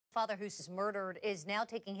Father who's murdered is now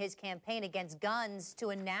taking his campaign against guns to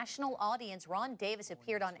a national audience. Ron Davis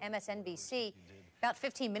appeared on MSNBC about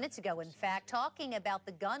 15 minutes ago, in fact, talking about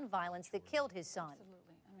the gun violence that killed his son.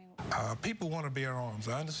 People want to bear arms.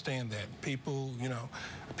 I understand that. People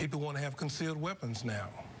want to have concealed weapons now.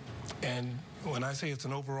 And when I say it's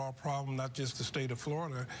an overall problem, not just the state of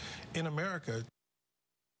Florida, in America.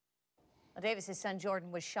 Davis's son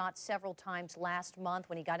Jordan was shot several times last month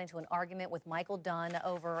when he got into an argument with Michael Dunn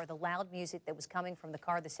over the loud music that was coming from the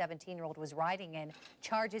car the 17-year-old was riding in.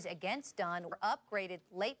 Charges against Dunn were upgraded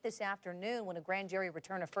late this afternoon when a grand jury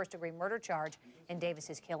returned a first-degree murder charge in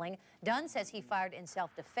Davis's killing. Dunn says he fired in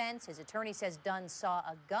self-defense. His attorney says Dunn saw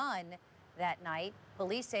a gun that night.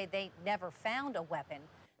 Police say they never found a weapon.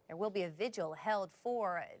 There will be a vigil held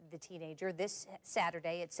for the teenager this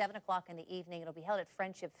Saturday at 7 o'clock in the evening. It'll be held at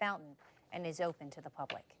Friendship Fountain and is open to the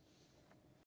public.